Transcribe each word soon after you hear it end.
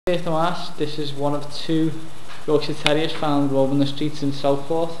1st of March, this is one of two Yorkshire Terriers found roaming the streets in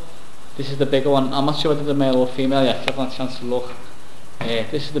Southport. This is the bigger one. I'm not sure whether it's a male or female yet, I haven't had a chance to look.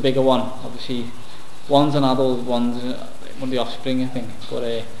 This is the bigger one. Obviously, one's an adult, one's one of the offspring, I think.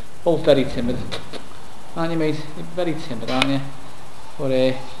 But both very timid. Aren't you, mate? You're very timid, aren't you? But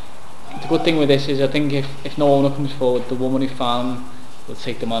the good thing with this is, I think if no owner comes forward, the woman who found them will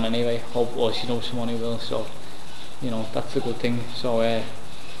take them on anyway. Or she knows someone who will. So, you know, that's the good thing. So,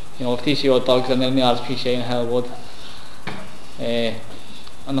 you know, if these are your dogs and they're in the RSPCA in Halewood,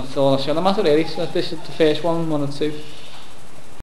 and that's all I'm sure. No matter really, so this is the first one or two.